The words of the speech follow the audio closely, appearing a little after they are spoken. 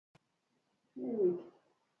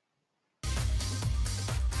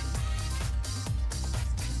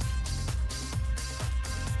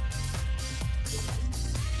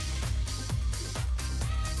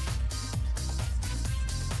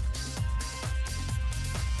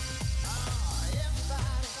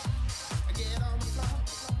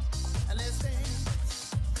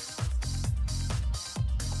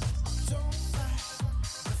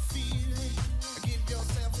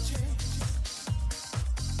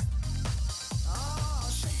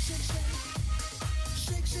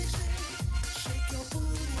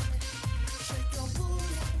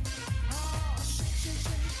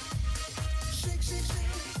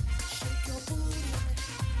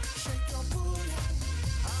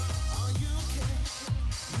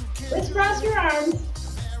Crisscross your arms.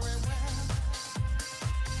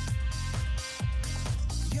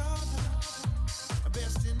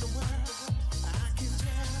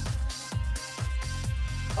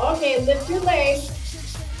 Okay, lift your legs.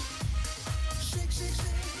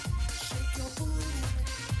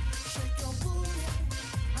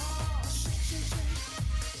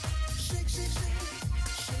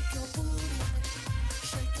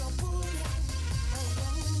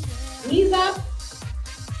 Knees up.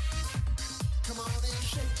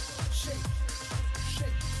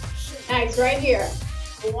 Nice, right here.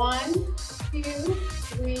 1, 2,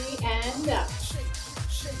 3, and up.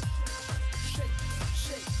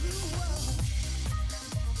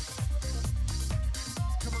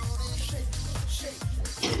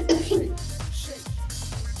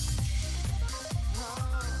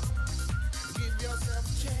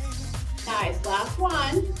 Nice, last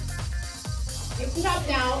one. Mix it up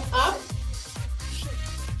now. Up.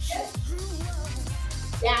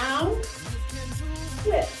 Down.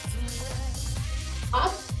 Twist.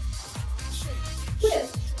 Up.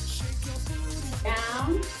 Twist.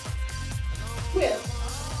 Down. Twist.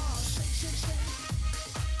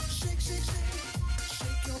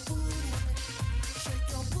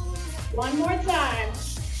 One more time.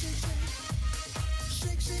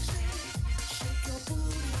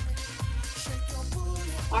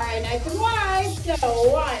 All right, nice and wide. So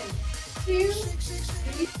 1, 2,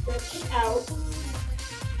 3, stretch it out.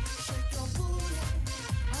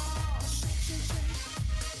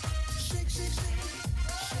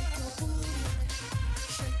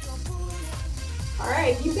 All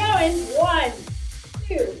right, keep going. 1,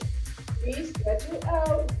 2, 3, stretch it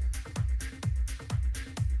out.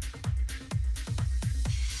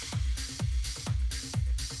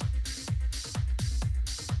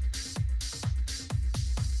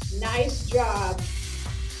 Nice job.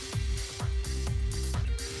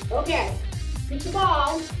 Okay, keep the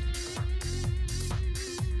ball.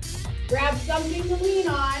 Grab something to lean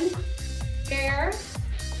on. Chair.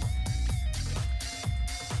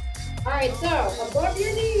 All right, so above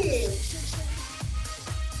your knees.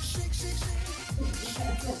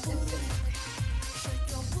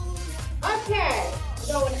 Okay,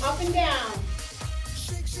 going up and down.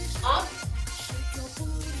 Up.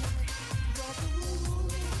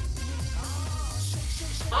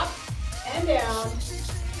 Up and down.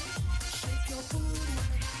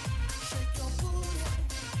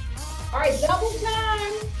 All right, double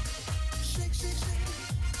time.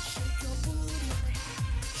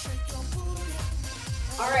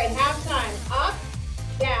 All right, half time. Up,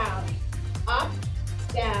 down, up,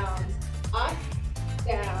 down, up,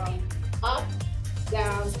 down, up,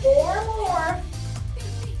 down. 4 more.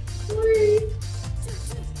 3,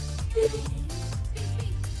 2,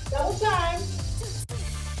 double time.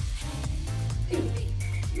 2,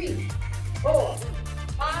 3, 4,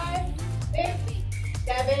 5, 6,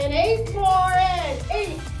 7, 8 more, and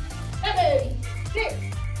 8, 7, 6,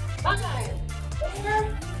 5,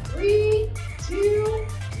 4, 3, 2,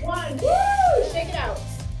 1. Woo! Shake it out.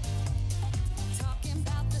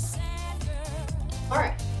 All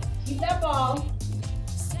right, keep that ball.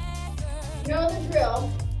 You know the drill.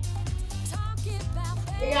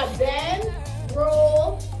 We got bend,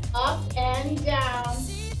 roll, up and down.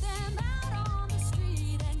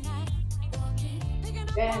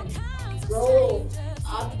 Bend, roll,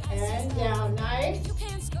 up and down. Nice.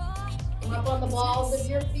 Come up on the balls of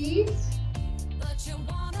your feet.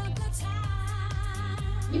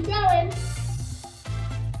 Keep going.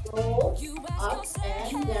 Roll, up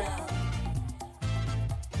and down.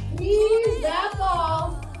 Squeeze that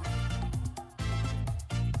ball.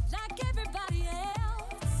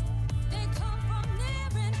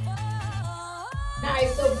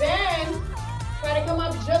 Nice, so bend. Try to come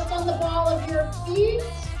up just on the ball of your feet.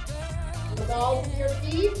 The balls of your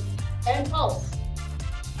feet and pulse.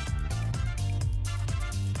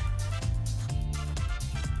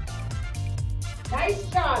 Nice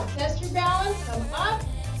job. Test your balance. Come up.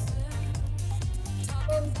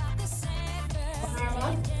 Arm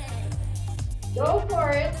up. Go for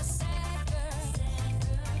it.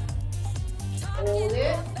 Hold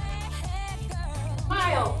it.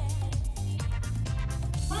 Smile.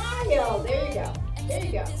 Smile. There you go. There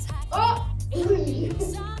you go. Oh!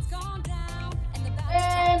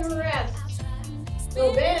 And rest.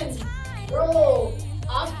 So bend, roll,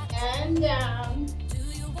 up and down.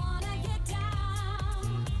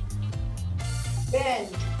 Bend,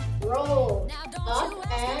 roll, up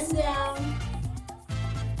and down.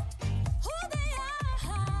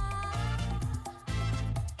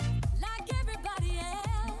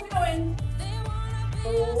 Going.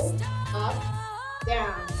 Roll, up,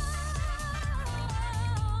 down.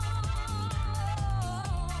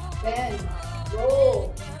 Bend,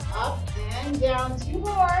 roll, up and down. 2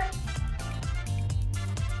 more.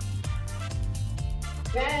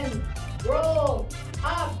 Bend, roll,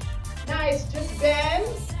 up. Nice, just bend.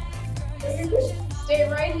 So you could stay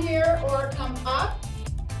right here or come up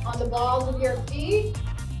on the balls of your feet.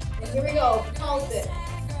 And here we go, pulse it.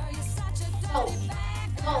 Pulse,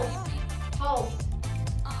 pulse, pulse.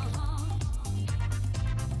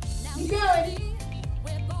 Keep going.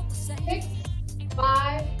 6,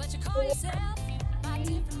 5, 4,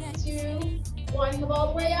 3, 2, 1. Come all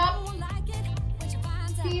the way up.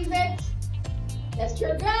 Squeeze it. Test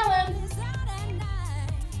your balance.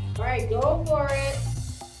 All right, go for it.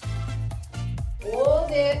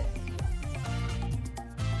 Hold it.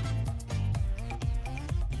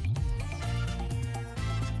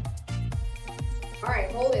 All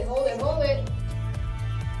right, hold it, hold it, hold it.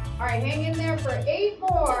 All right, hang in there for 8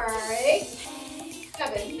 more. 8,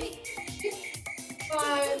 7, 6,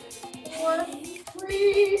 5, 4,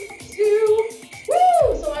 3, 2.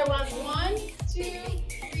 Woo! So I want 1, 2,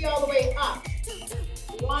 3, all the way up.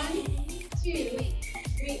 1, 2,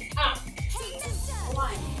 3, up.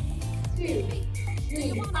 1, 2,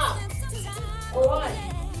 3, up. 1,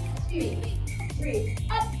 2, 3,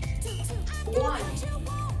 up. 1,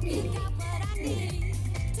 2, 3.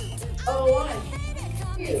 Oh, 1,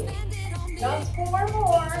 2. Just 4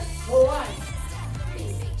 more. 1,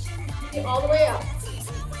 2, 3, all the way up.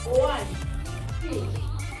 1, 2,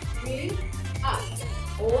 3, up.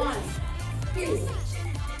 1, 2,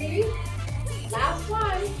 3. Last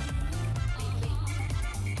one.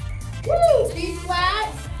 Woo! Feet flat.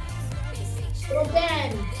 Little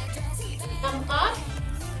bend. Come up.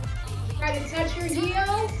 Try to touch your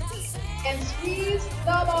heels and squeeze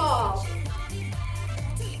the ball.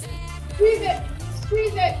 Squeeze it,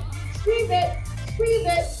 squeeze it, squeeze it, squeeze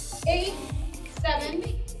it. 8, 7,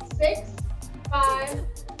 6, 5,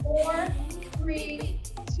 4, 3,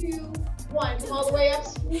 2, 1. Come all the way up.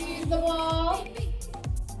 Squeeze the ball.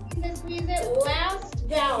 Squeeze it. Last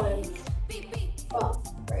balance. Well,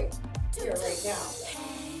 right here, right now.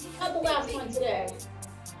 Not the last one today.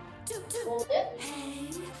 Hold it.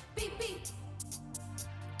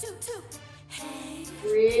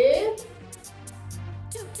 Breathe.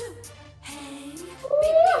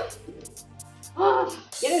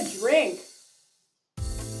 Get a drink.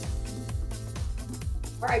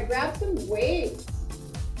 All right, grab some weights.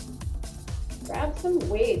 Grab some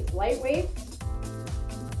weights, light weights.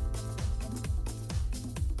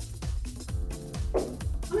 I'm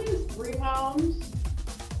gonna use 3 pounds.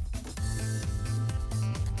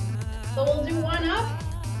 So we'll do 1 up,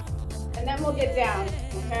 and then we'll get down,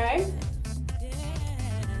 okay?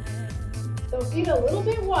 So feet a little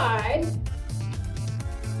bit wide.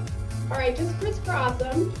 All right, just crisscross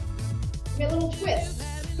them. Give me a little twist,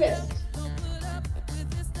 twist.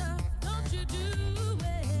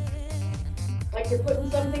 Like you're putting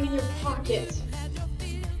something in your pocket.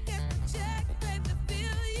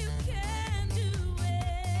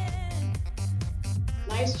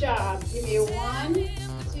 Nice job. Give me a 1,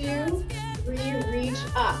 2, 3, reach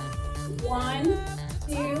up. 1,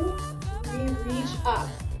 2, 3, reach up.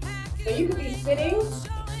 So you could be sitting,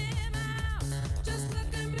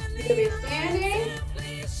 you could be standing,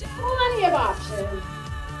 plenty of options.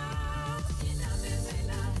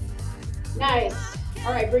 Nice.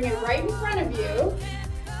 All right, bring it right in front of you.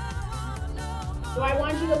 So I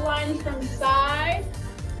want you to lunge from side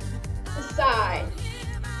to side.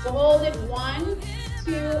 So hold it 1,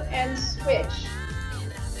 2, and switch.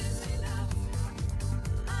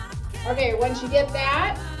 Okay, once you get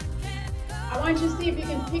that, I want you to see if you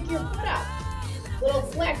can pick your foot up. Little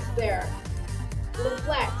flex there. Little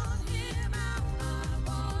flex.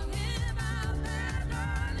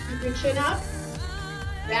 Keep your chin up.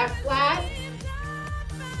 Back flat.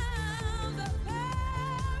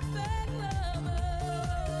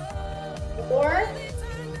 Four,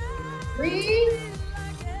 3,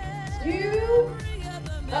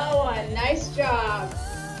 Nice job.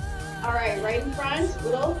 All right, right in front,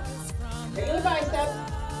 little regular bicep.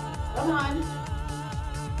 Come on.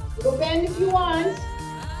 Little bend if you want.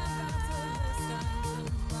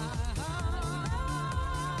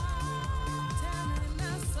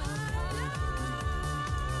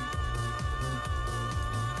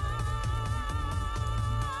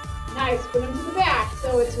 Nice, put them to the back.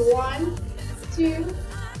 So it's 1, 2,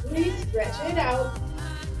 3, stretch it out.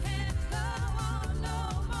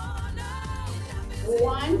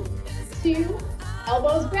 1, 2,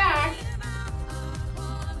 elbows back.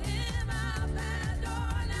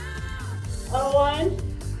 1,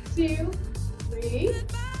 2, 3.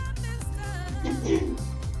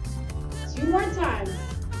 2 more times.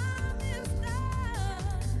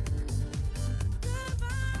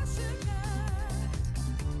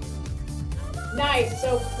 Nice,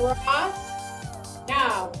 so cross.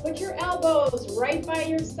 Now, put your elbows right by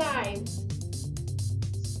your side.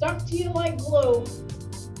 Stuck to you like glue.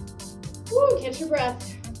 Woo, catch your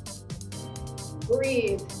breath.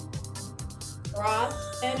 Breathe.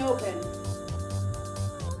 Cross and open.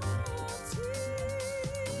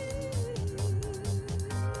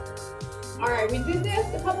 All right, we did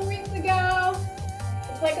this a couple weeks ago.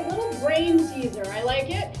 It's like a little brain teaser. I like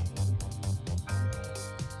it.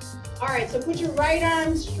 All right, so put your right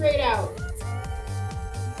arm straight out.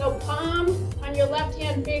 So palm on your left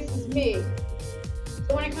hand faces me.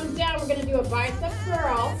 So when it comes down, we're gonna do a bicep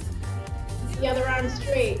curl. The other arm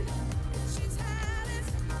straight.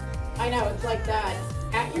 I know, it's like that.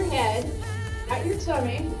 At your head, at your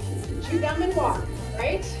tummy, chew gum and walk,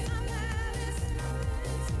 right?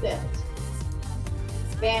 Lift.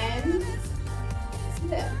 Bend,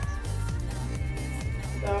 lift.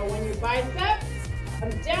 So when your bicep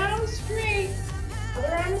comes down straight,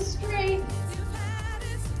 other arm is straight.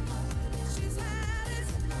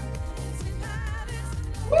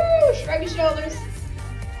 Woo, shrug your shoulders.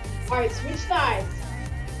 All right, switch sides.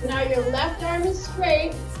 So now your left arm is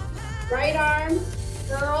straight, right arm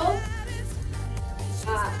curls,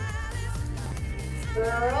 up,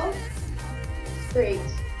 curl, straight,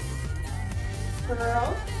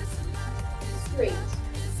 curl, straight.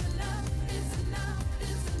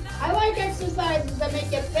 I like exercises that make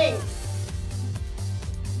you think.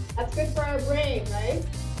 That's good for our brain, right?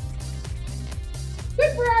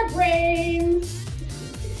 Good for our brains.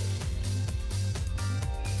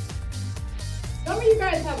 Some of you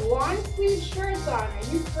guys have long sleeve shirts on. Are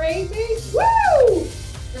you crazy? Woo!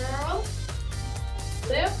 Curl,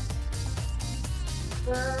 lift,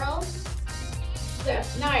 curl,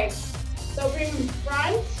 lift. Nice. So bring them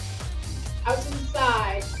front, out to the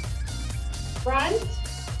side. Front,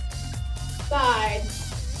 side,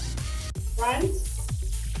 front,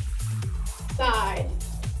 side,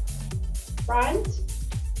 front,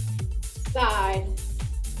 side,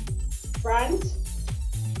 front,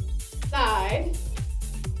 side,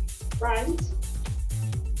 front,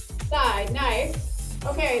 side. Nice.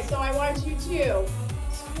 Okay, so I want you to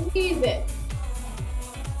squeeze it.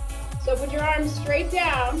 So put your arms straight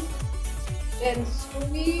down, then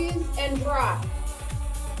squeeze and drop.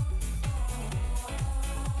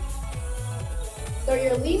 So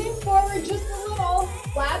you're leaning forward just a little,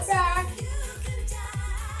 flat back.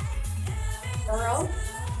 Curl.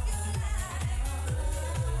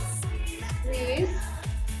 Squeeze.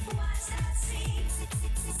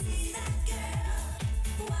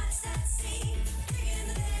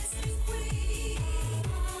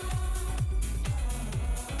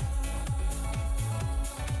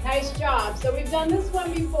 Nice job. So we've done this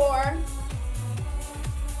one before.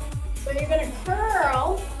 So you're going to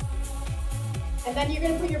curl, and then you're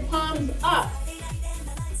going to put your palms up.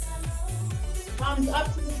 Palms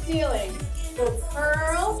up to the ceiling. So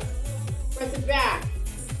curl, press it back.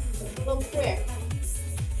 It's a little quick.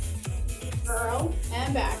 Curl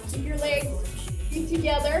and back. Keep your legs, feet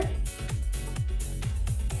together.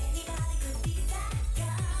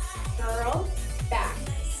 Curl, back.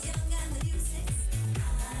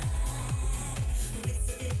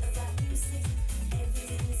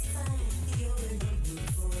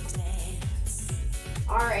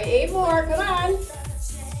 All right, 8 more, come on.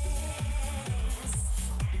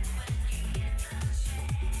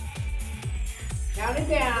 Count it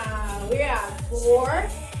down. We have 4,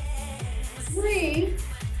 3,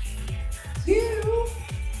 2,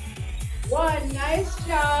 1. Nice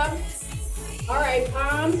job. All right,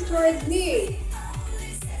 palms towards me.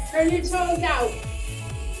 Turn your toes out.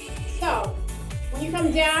 So, when you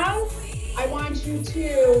come down, I want you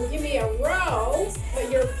to give me a row, but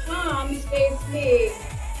your palms face me.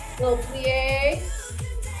 Little plie,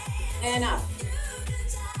 and up.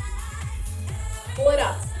 Pull it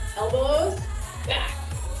up. Elbows, back.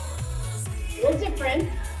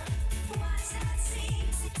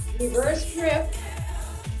 Reverse grip,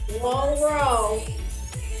 low row.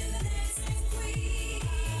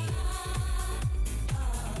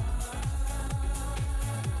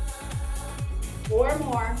 Four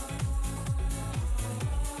more.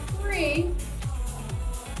 3,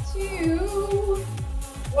 2,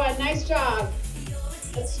 1. Nice job.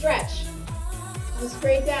 Let's stretch. Come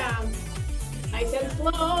straight down. Nice and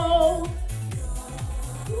slow.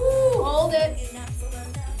 Woo, hold it.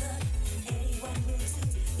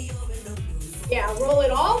 Yeah, roll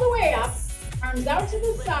it all the way up. Arms out to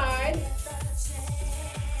the side.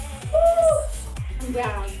 Woo. Come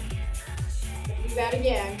down. Do that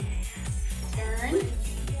again. Turn.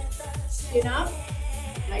 Chin up.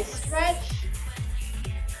 Nice stretch.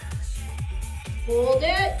 Hold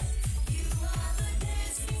it.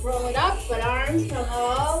 Roll it up, but arms come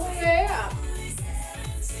all the way up.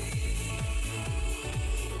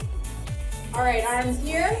 All right, arms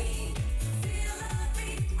here.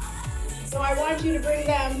 So I want you to bring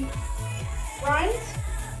them front.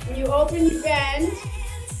 When you open, you bend.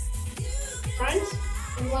 Front,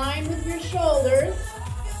 in line with your shoulders.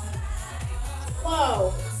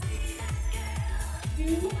 Slow.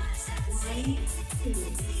 2, 1, 2.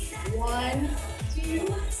 1, 2,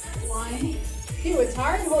 1, 2. It's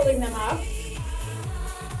hard holding them up.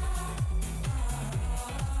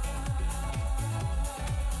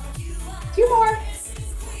 Two more.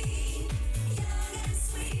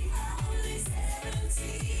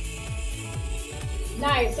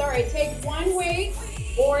 Nice. All right, take one weight,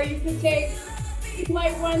 or you could take 2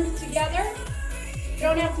 light ones together. You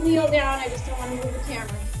don't have to kneel down. I just don't want to move the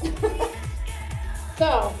camera.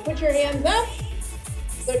 So put your hands up.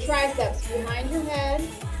 So triceps behind your head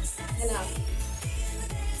and up.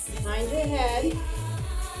 Behind your head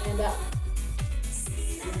and up.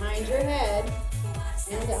 Behind your head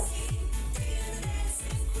and up.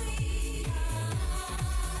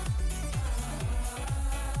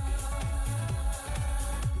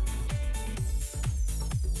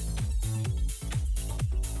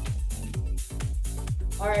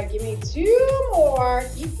 All right, give me 2 more.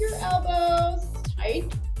 Keep your elbows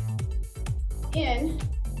tight in.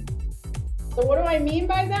 So what do I mean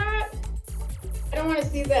by that? I don't want to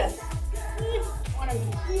see this. I want them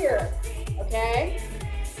here, okay?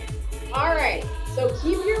 All right, so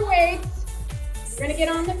keep your weights. We're gonna get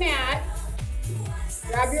on the mat.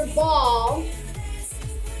 Grab your ball.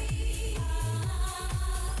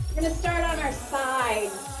 We're gonna start on our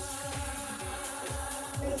side.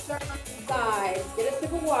 We're gonna start on the side. Get a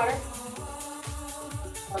sip of water,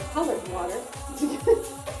 or colored water.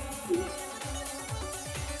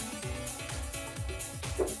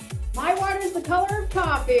 My water is the color of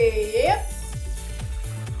coffee. Yep.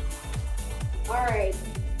 All right.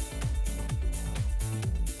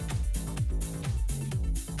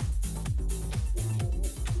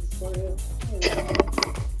 There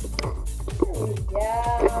we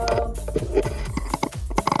go.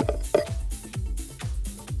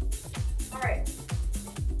 All right.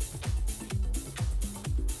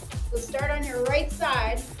 So start on your right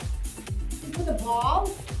side. Put the ball.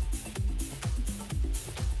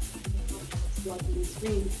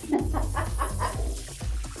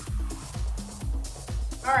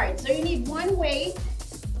 All right, so you need one weight.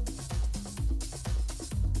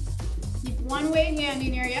 Keep one weight handy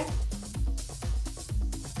near you.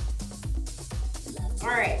 All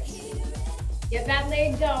right, get that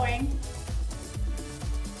leg going.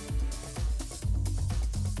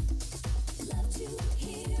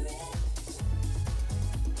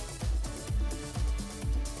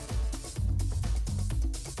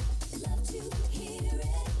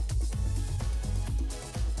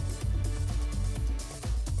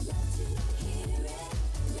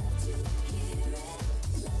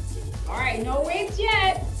 All right, no weights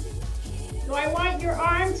yet. So I want your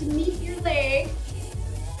arm to meet your leg.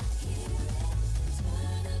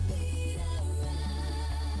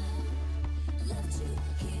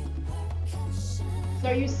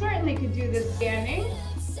 So you certainly could do this standing,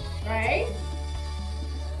 right?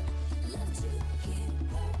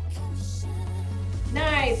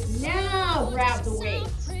 Nice. Now grab the weight.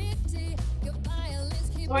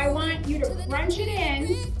 So I want you to crunch it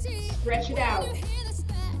in, stretch it out.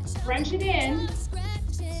 Crunch it in,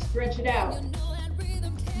 stretch it out.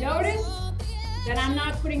 Notice that I'm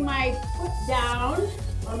not putting my foot down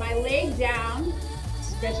or my leg down.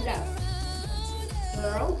 Stretch it out.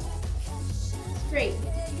 Curl, straight.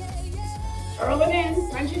 Curl it in,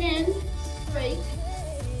 crunch it in, straight.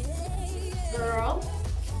 Curl,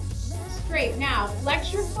 straight. Now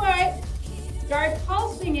flex your foot, start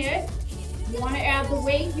pulsing it. You want to add the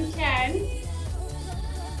weight, you can.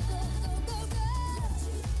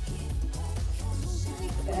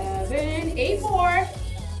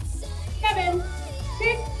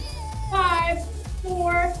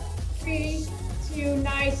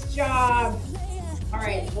 job. All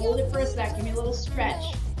right, hold it for a sec. Give me a little stretch.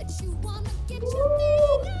 Woo.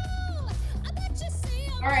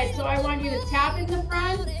 All right, so I want you to tap in the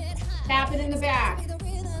front, tap it in the back.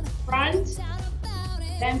 Front,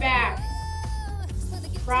 then back.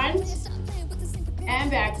 Front,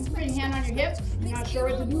 and back. You put your hand on your hip. You're not sure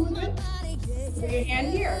what to do with it? Put your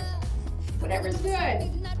hand here. Whatever's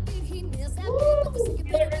good. Woo.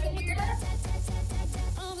 Feel it right here.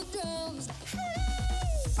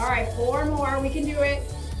 All right, 4 more. We can do it.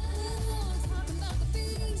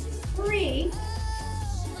 3,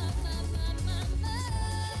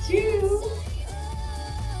 2,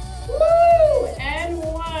 woo, and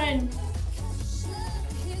 1.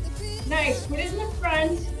 Nice. Put it in the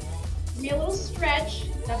front. Give me a little stretch.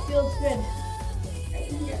 That feels good.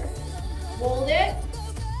 Right here. Hold it.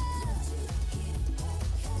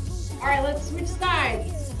 All right, let's switch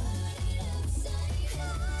sides.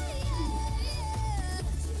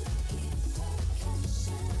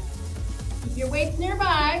 Keep your weights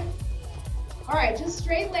nearby. All right, just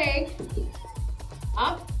straight leg.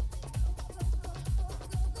 Up.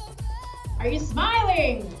 Are you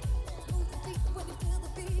smiling?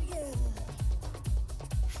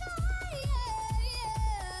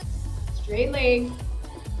 Straight leg.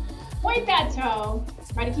 Point that toe.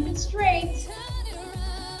 Try to keep it straight.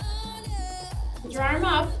 Put your arm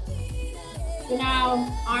up. So now,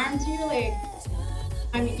 arm to your leg.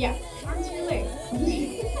 Arm to your leg.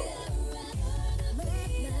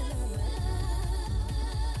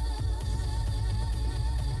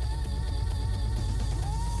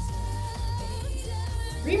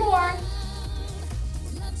 3 more.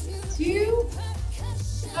 2,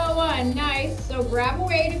 1. Nice. So grab a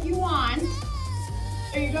weight if you want.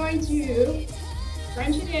 So you're going to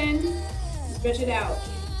crunch it in, stretch it out.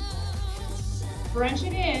 Crunch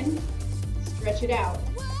it in, stretch it out.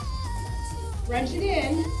 Crunch it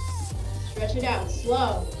in, stretch it out.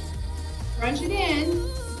 Slow. Crunch it in.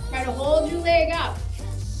 Try to hold your leg up.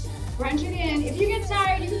 Crunch it in. If you get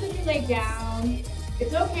tired, you can put your leg down.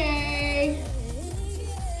 It's okay.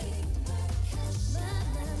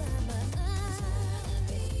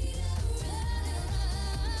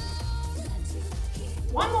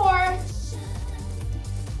 One more.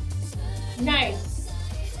 Nice.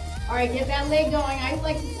 All right, get that leg going. I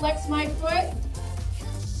like to flex my foot.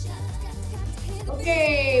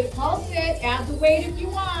 Okay, pulse it. Add the weight if you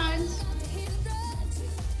want.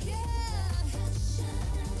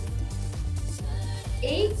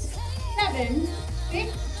 Eight, 7,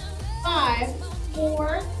 6, 5,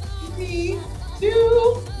 4, 3, 2,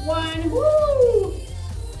 1. Woo!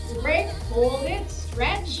 Break, hold it,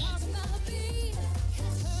 stretch.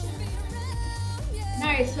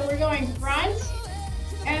 Nice, so we're going front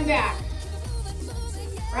and back.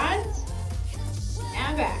 Front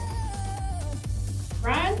and back.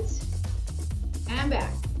 Front and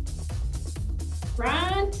back.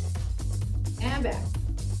 Front and back.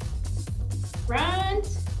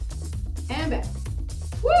 Front and back.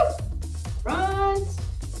 Woo! Front.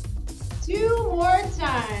 2 more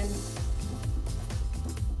times.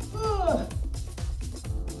 Ooh.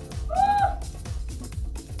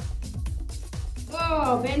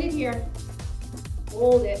 Oh, bend it here.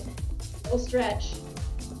 Hold it. Little stretch.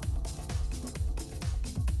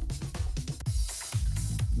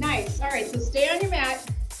 Nice. All right, so stay on your mat.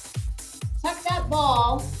 Tuck that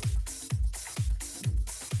ball.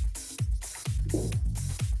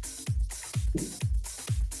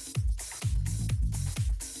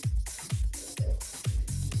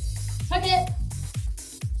 Tuck it.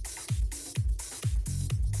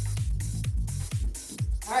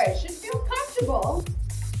 All right, should feel comfortable.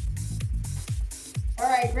 All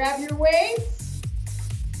right, grab your weights.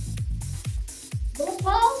 Little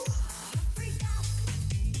pulse.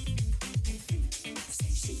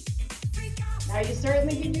 Now you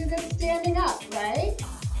certainly can do this standing up, right?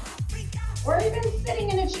 Or even sitting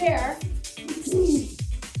in a chair.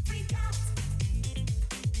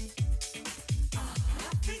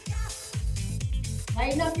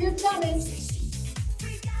 Tighten up your tummy.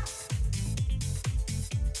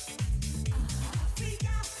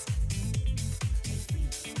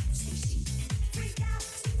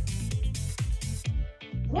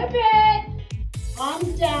 Flip it.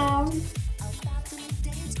 Palms down.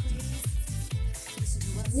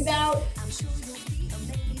 Breathe out.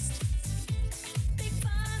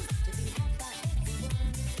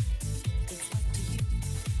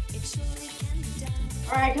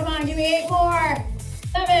 All right, come on, give me 8 more.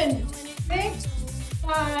 7, 6,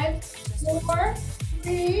 5, 4,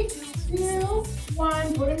 3, 2,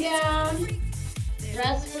 1. Put them down.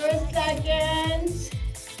 Rest for a second.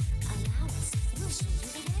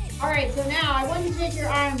 All right, so now I want you to take your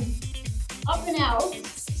arms up and out.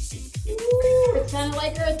 Ooh, it's kind of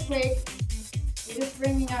like earthquake. We're just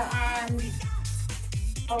bringing our arms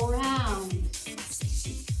around.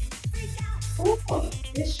 Ooh,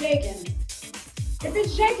 it's shaking. If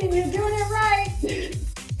it's shaking, you're doing it right.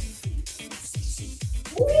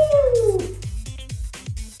 Woo!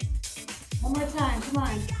 One more time, come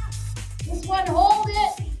on. This one, hold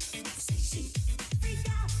it.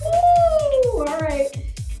 Woo! All right.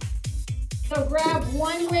 So grab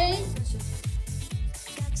one weight,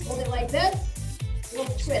 hold it like this,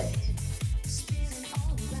 little twist.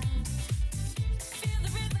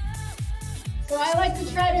 So I like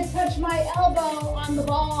to try to touch my elbow on the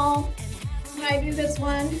ball when I do this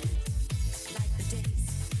one.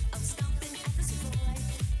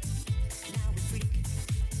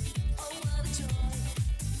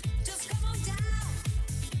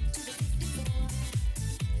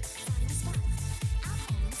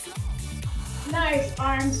 Nice,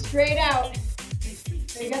 arms straight out.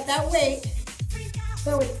 So you got that weight.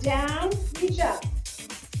 So it's down, reach up.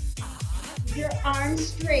 Keep your arms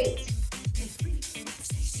straight.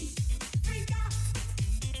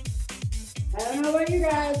 I don't know about you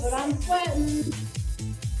guys, but I'm sweating.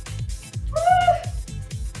 Woo!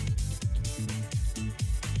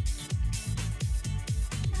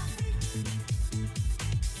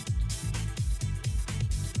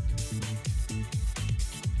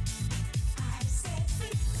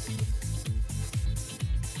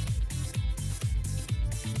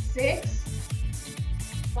 Six,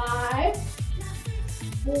 5,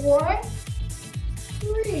 4,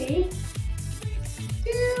 3,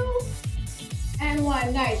 2, and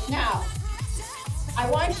 1. Nice. Now,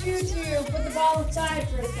 I want you to put the ball aside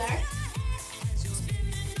for a sec.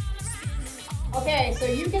 Okay, so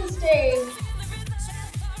you can stay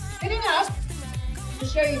sitting up to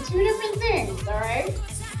show you two different things, all right?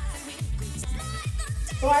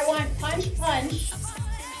 So I want punch, punch,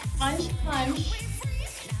 punch, punch,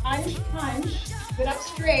 punch, punch, sit up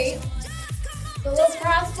straight. So a little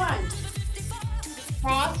cross punch.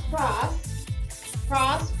 Cross, cross,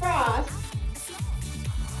 cross, cross.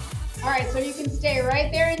 All right, so you can stay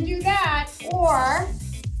right there and do that, or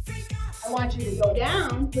I want you to go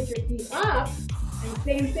down, put your feet up, and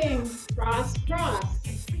same thing, cross, cross,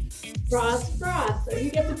 cross, cross. So you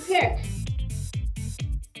get to pick.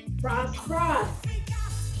 Cross, cross,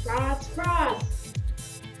 cross, cross.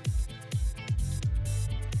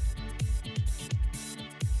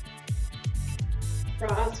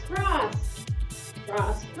 Cross, cross,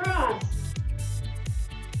 cross, cross.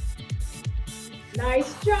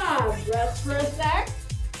 Nice job. Rest for a sec.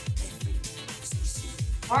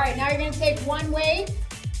 All right, now you're going to take one weight.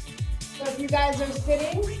 So if you guys are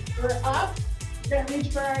sitting, we're up. We're going to reach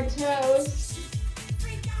for our toes.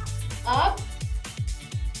 Up.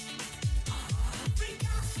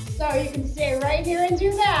 So you can stay right here and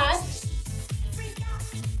do that.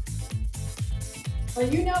 Or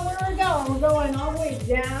you know where we're going. We're going all the way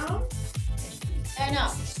down and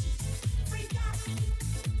up.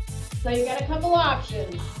 So you got a couple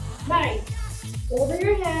options. Nice. Over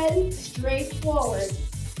your head, straight forward.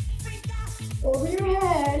 Over your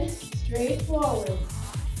head, straight forward.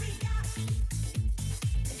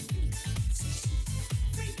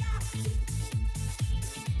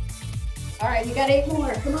 All right, you got 8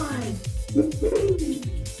 more. Come on.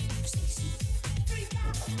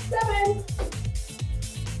 7.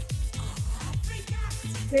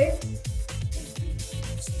 6,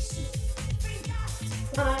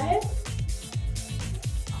 5,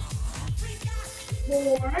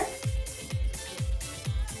 4,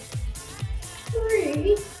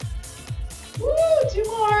 3. Woo, 2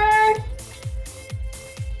 more.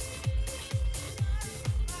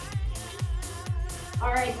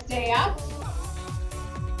 All right, stay up.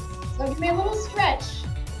 So give me a little stretch.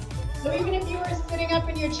 So even if you are sitting up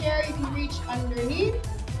in your chair, you can reach underneath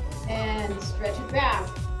and stretch it back.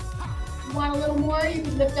 If you want a little more, you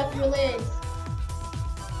can lift up your legs.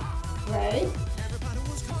 Right?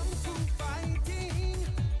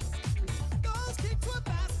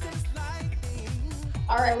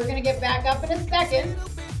 All right, we're gonna get back up in a second.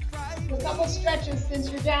 Do a couple stretches since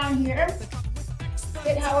you're down here.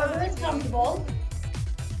 Sit however is comfortable.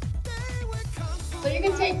 So you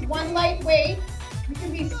can take one light weight. You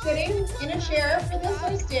can be sitting in a chair for this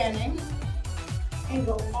or standing. And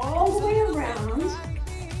go all the way around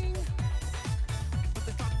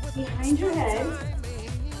behind your head.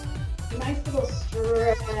 A nice little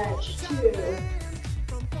stretch too.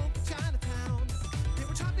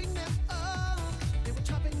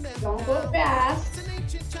 Don't go fast.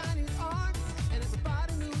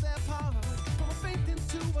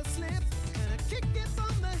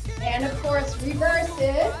 And of course, reverse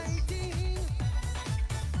it.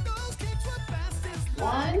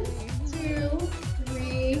 1, 2,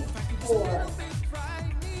 3, 4.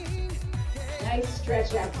 Nice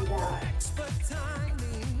stretch after that.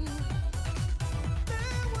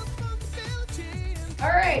 All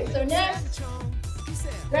right, so next,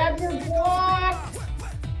 grab your block.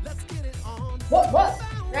 What?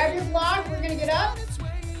 Grab your block. We're gonna get up.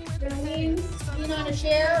 We're gonna lean on a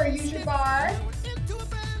chair or use your bar.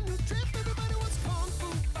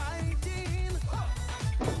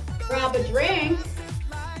 Grab a drink.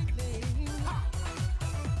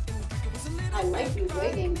 I like these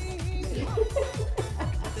leggings.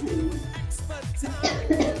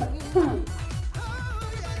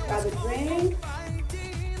 Grab a drink.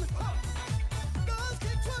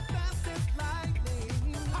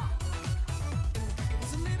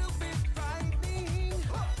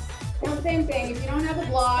 Now, same thing. If you don't have a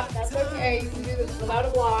block, that's okay. You can do this without a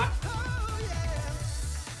block.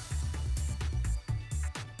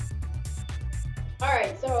 All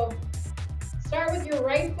right, so start with your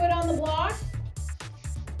right foot on the block.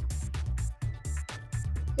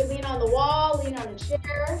 You can lean on the wall, lean on a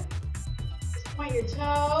chair. Just point your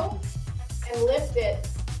toe and lift it.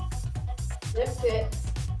 Lift it.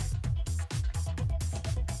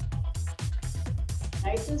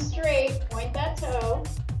 Nice and straight, point that toe.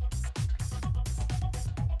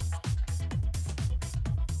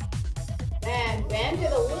 Then bend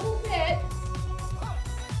it a little bit.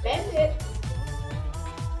 Bend it.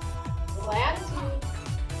 Little attitude.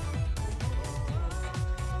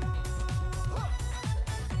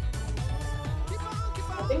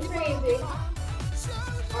 Nothing crazy.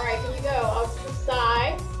 All right, here we go. Out to the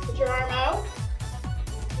side. Put your arm out.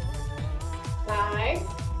 Side.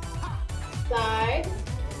 Side.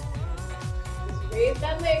 Just raise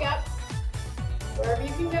that leg up. Wherever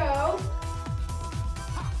you can go.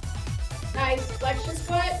 Nice. Flex your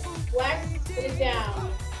foot. Flex. Put it down.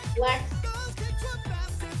 Flex.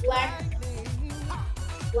 Flex.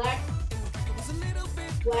 Flex.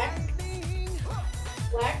 Flex.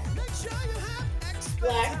 Flex.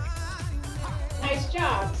 Flex. Nice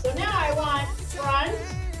job. So now I want front,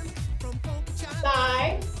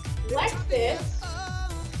 side, flex it,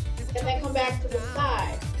 and then come back to the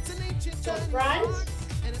side. So front,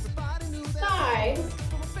 side,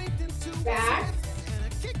 back,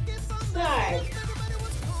 side.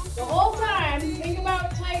 The whole time, think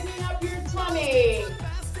about tightening up your tummy.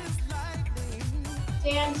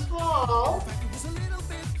 Stand tall.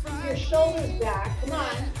 Keep your shoulders back. Come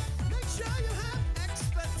on.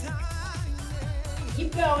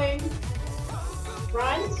 Keep going.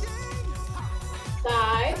 Front,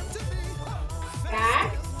 side,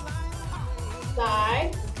 back,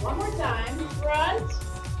 side. One more time. Front,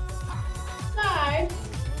 side,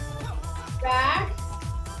 back,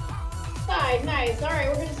 side. Nice. All right,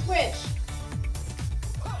 we're going to switch.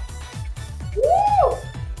 Woo!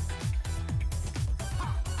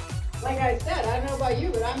 Like I said, I don't know about you,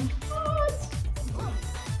 but I'm hot.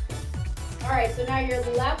 All right, so now your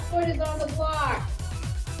left foot is on the block.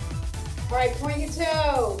 All right, point your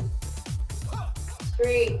toe.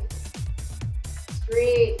 Straight,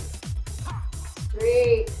 straight,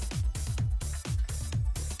 straight.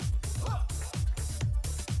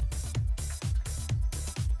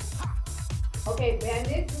 Okay, bend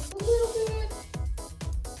it just a little bit.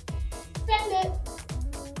 Bend it.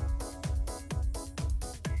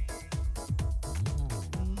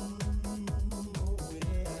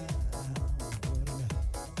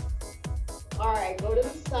 All right, go to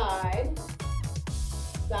the side.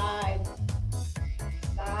 Side,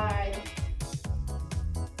 side.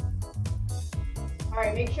 All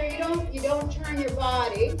right, make sure you don't turn your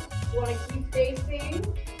body. You want to keep facing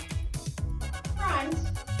front.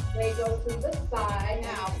 Leg goes to the side.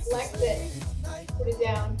 Now flex it. Put it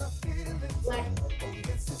down. Flex.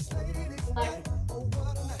 Flex.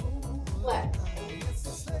 Flex.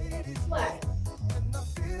 Flex.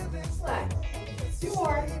 Flex. Two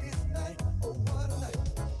more.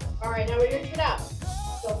 All right, now we're going to sit up.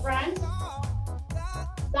 So front,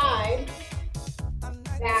 side,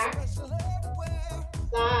 back,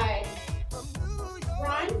 side,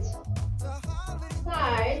 front,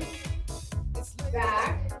 side,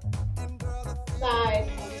 back, side,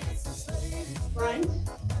 front,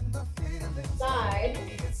 side,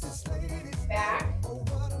 back,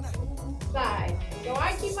 side. So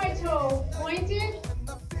I keep my toe pointed,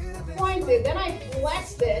 pointed, then I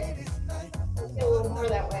flex it. Get a little more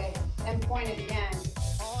that way, and point it again.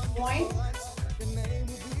 Point.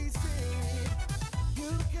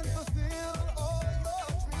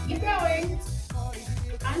 Keep going.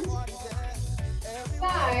 Front,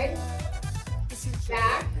 side,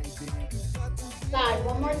 back, side.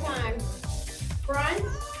 One more time. Front,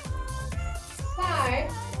 side,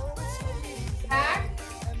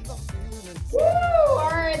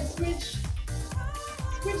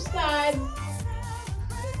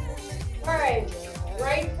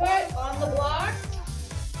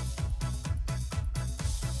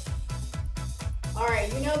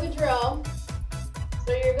 right, you know the drill.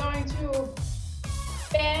 So you're going to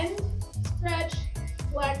bend, stretch,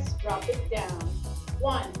 flex, drop it down.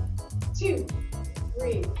 1, 2,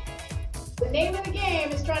 3. The name of the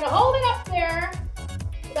game is trying to hold it up there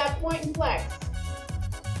with that point and flex.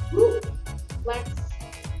 Woo. Flex.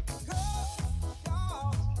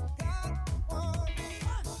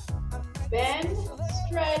 Bend,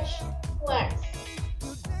 stretch, flex.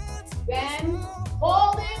 Bend,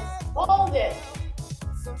 hold it.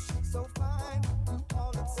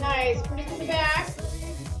 Nice, put it to the back.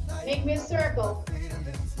 Make me a circle.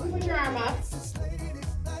 Put your arm up.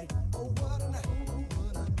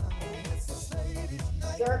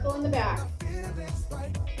 Circle in the back.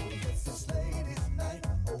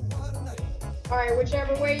 All right,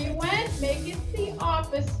 whichever way you went, make it the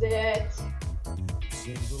opposite.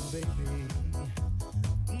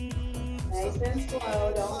 Nice and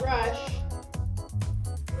slow, don't rush.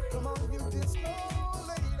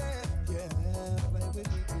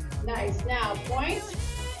 Nice, now point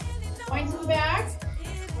to the back,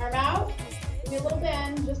 arm out, give me a little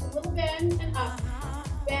bend, just a little bend and up,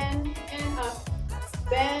 bend and up,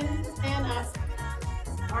 bend and up,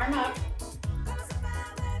 arm up.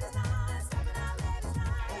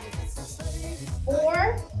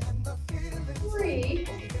 4, 3,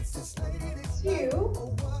 2,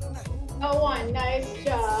 1. Nice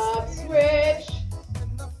job. Switch.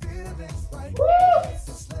 Woo!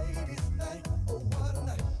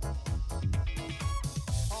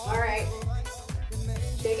 All right.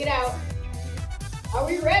 Shake it out. Are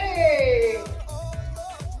we ready?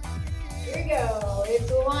 Here we go.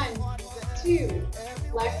 It's 1, 2.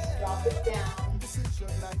 Flex, drop it down.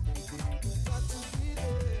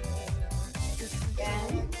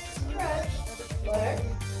 Bend, stretch, flex.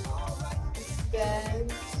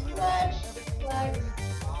 Bend, stretch, flex.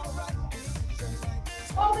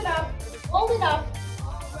 Hold it up, hold it up.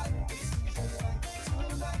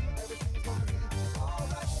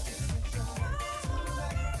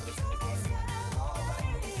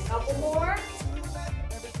 Couple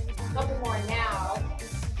more now.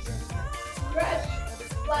 Stretch,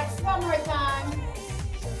 flex one more time.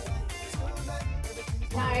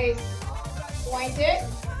 Nice. Point it.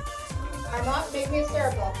 Arm up, make me a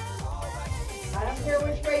circle. I don't care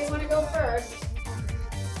which way you want to go first.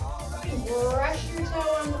 You can brush your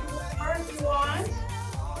toe on the floor if you want.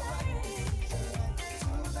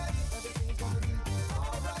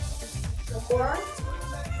 Four,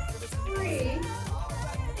 3,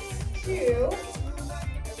 2,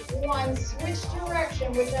 1. Switch direction,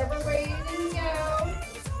 whichever way you didn't go.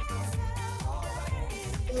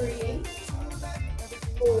 3,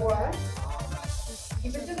 4.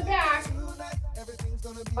 Keep it to the back.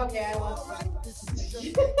 Okay, I lost one.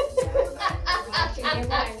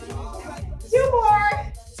 2 more.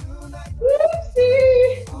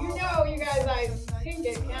 Whoopsie. You know, you guys, I think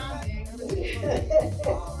at counting.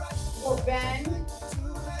 We'll bend.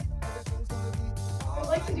 I'd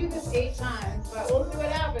like to do this 8 times, but we'll see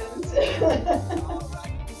what happens.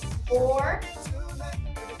 4,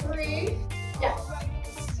 3, yeah,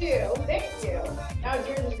 2. Thank you. Now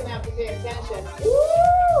you're just gonna have to pay attention.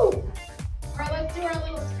 Woo! All right, let's do our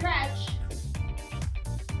little stretch.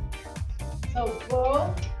 So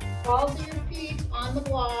both balls of your feet on the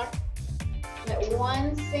block. Let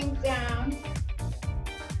one sink down.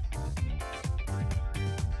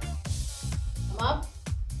 Come up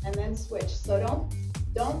and then switch. So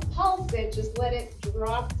don't pulse it, just let it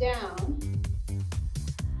drop down.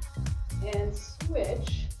 And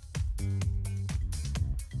switch.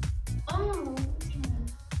 Oh,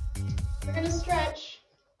 we're gonna stretch.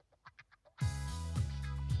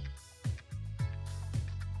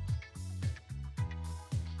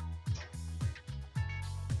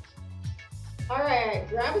 All right,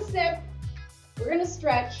 grab a sip. We're gonna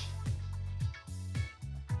stretch.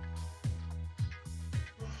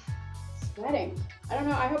 Sweating. I don't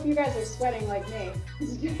know, I hope you guys are sweating like me.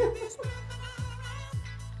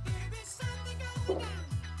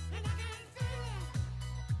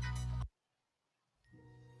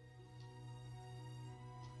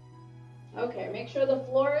 Okay, make sure the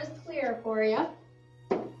floor is clear for you.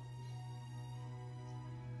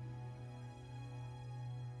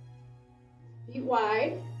 Feet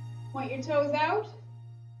wide. Point your toes out.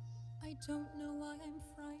 I don't know why I'm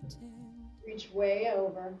frightened. Reach way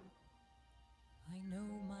over. I know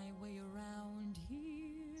my way around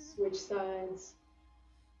here. Switch sides.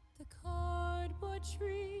 The cardboard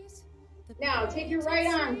trees. Now take your right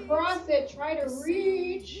arm, cross it, try to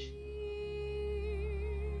reach.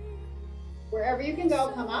 Wherever you can go,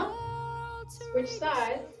 come up. Switch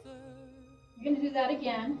sides. You're gonna do that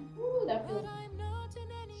again. Ooh, that feels.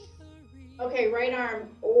 Okay, right arm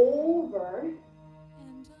over.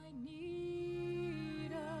 And I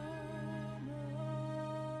need a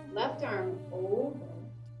Left arm over.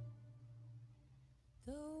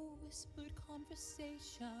 the whispered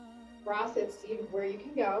conversation. Cross it, see where you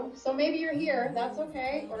can go. So maybe you're here, that's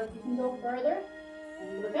okay. Or if you can go further,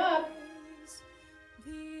 and look up.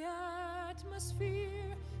 The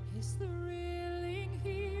atmosphere is thrilling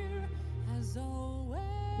here as always.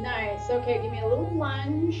 Nice. Okay, give me a little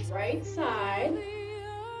lunge, right side.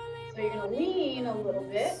 So you're gonna lean a little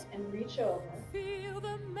bit and reach over. Feel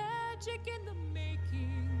the magic in the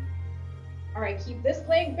making. All right, keep this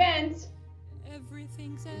leg bent.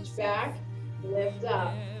 Everything's Reach back, lift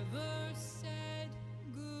up.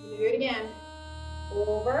 Do it again.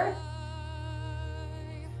 Over.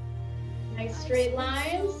 Nice straight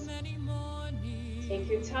lines. Take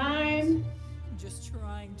your time. Just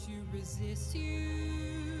trying to resist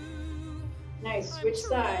you. Nice, switch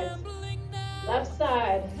sides. Left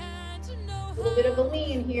side. A little bit of a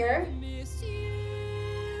lean here.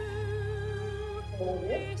 Hold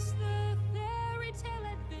it.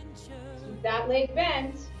 Keep that leg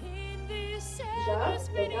bent. Push up,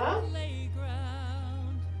 look up.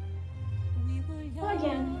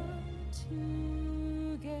 Again.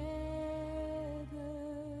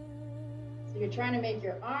 So you're trying to make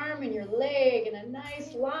your arm and your leg in a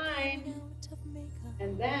nice line.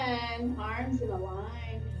 And then arms in a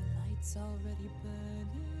line.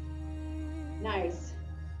 Nice.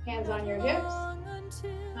 Hands on your hips.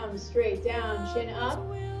 Come straight down, chin up.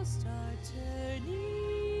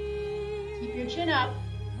 Keep your chin up.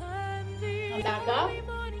 Come back up.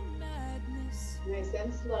 Nice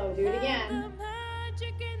and slow. Do it again.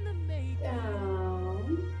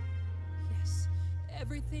 Down. Yes,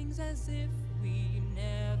 everything's as if we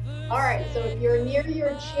never. All right, so if you're near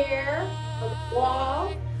your chair or the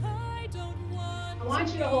wall, I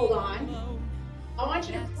want you to hold on. I want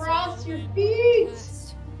you to cross your feet,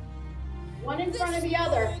 one in front of the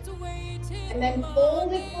other, and then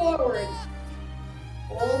fold it forward.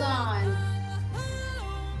 Hold on.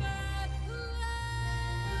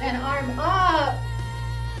 Then arm up.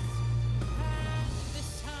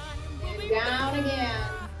 And down again.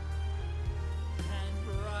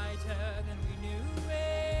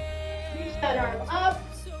 Reach that arm up.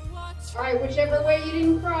 All right, whichever way you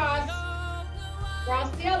didn't cross, cross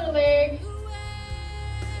the other leg.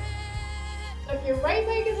 So if your right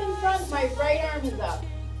leg is in front, my right arm is up.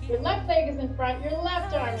 Your left leg is in front, your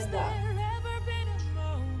left arm is up.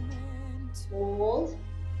 Hold.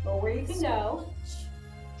 Go where you can go.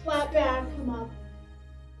 Flat back, come up.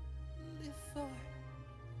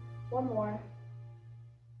 One more.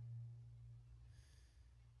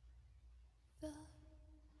 The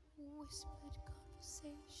whispered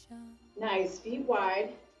conversation. Nice, feet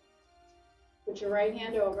wide. Put your right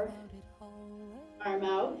hand over. Arm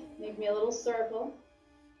out. Make me a little circle.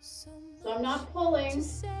 So I'm not pulling. To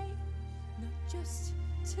say, not just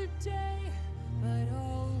today, but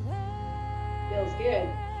always. Feels good.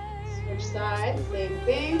 Switch sides, same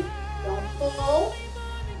thing. Don't pull.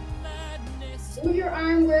 Move your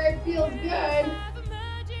arm where it feels good.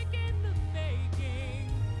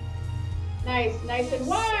 Nice, nice and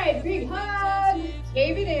wide. Big hug.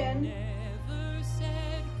 Cave it in.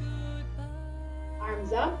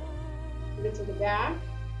 Arms up. Move it to the back.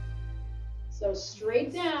 So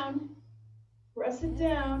straight down. Press it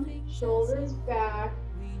down. Shoulders back.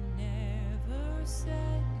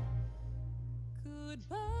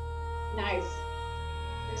 Nice.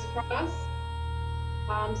 Crisscross.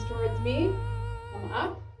 Palms towards me. Come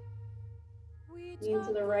up. Lean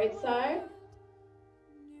to the right side.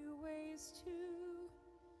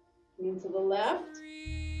 Lean to the left.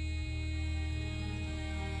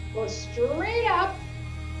 Go straight up.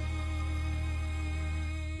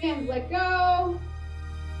 Hands let go.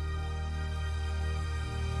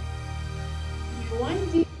 One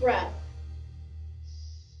deep breath.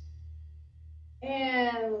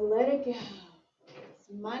 And let it go. It's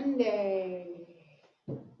Monday.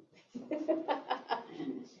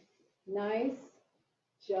 Nice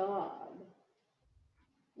job.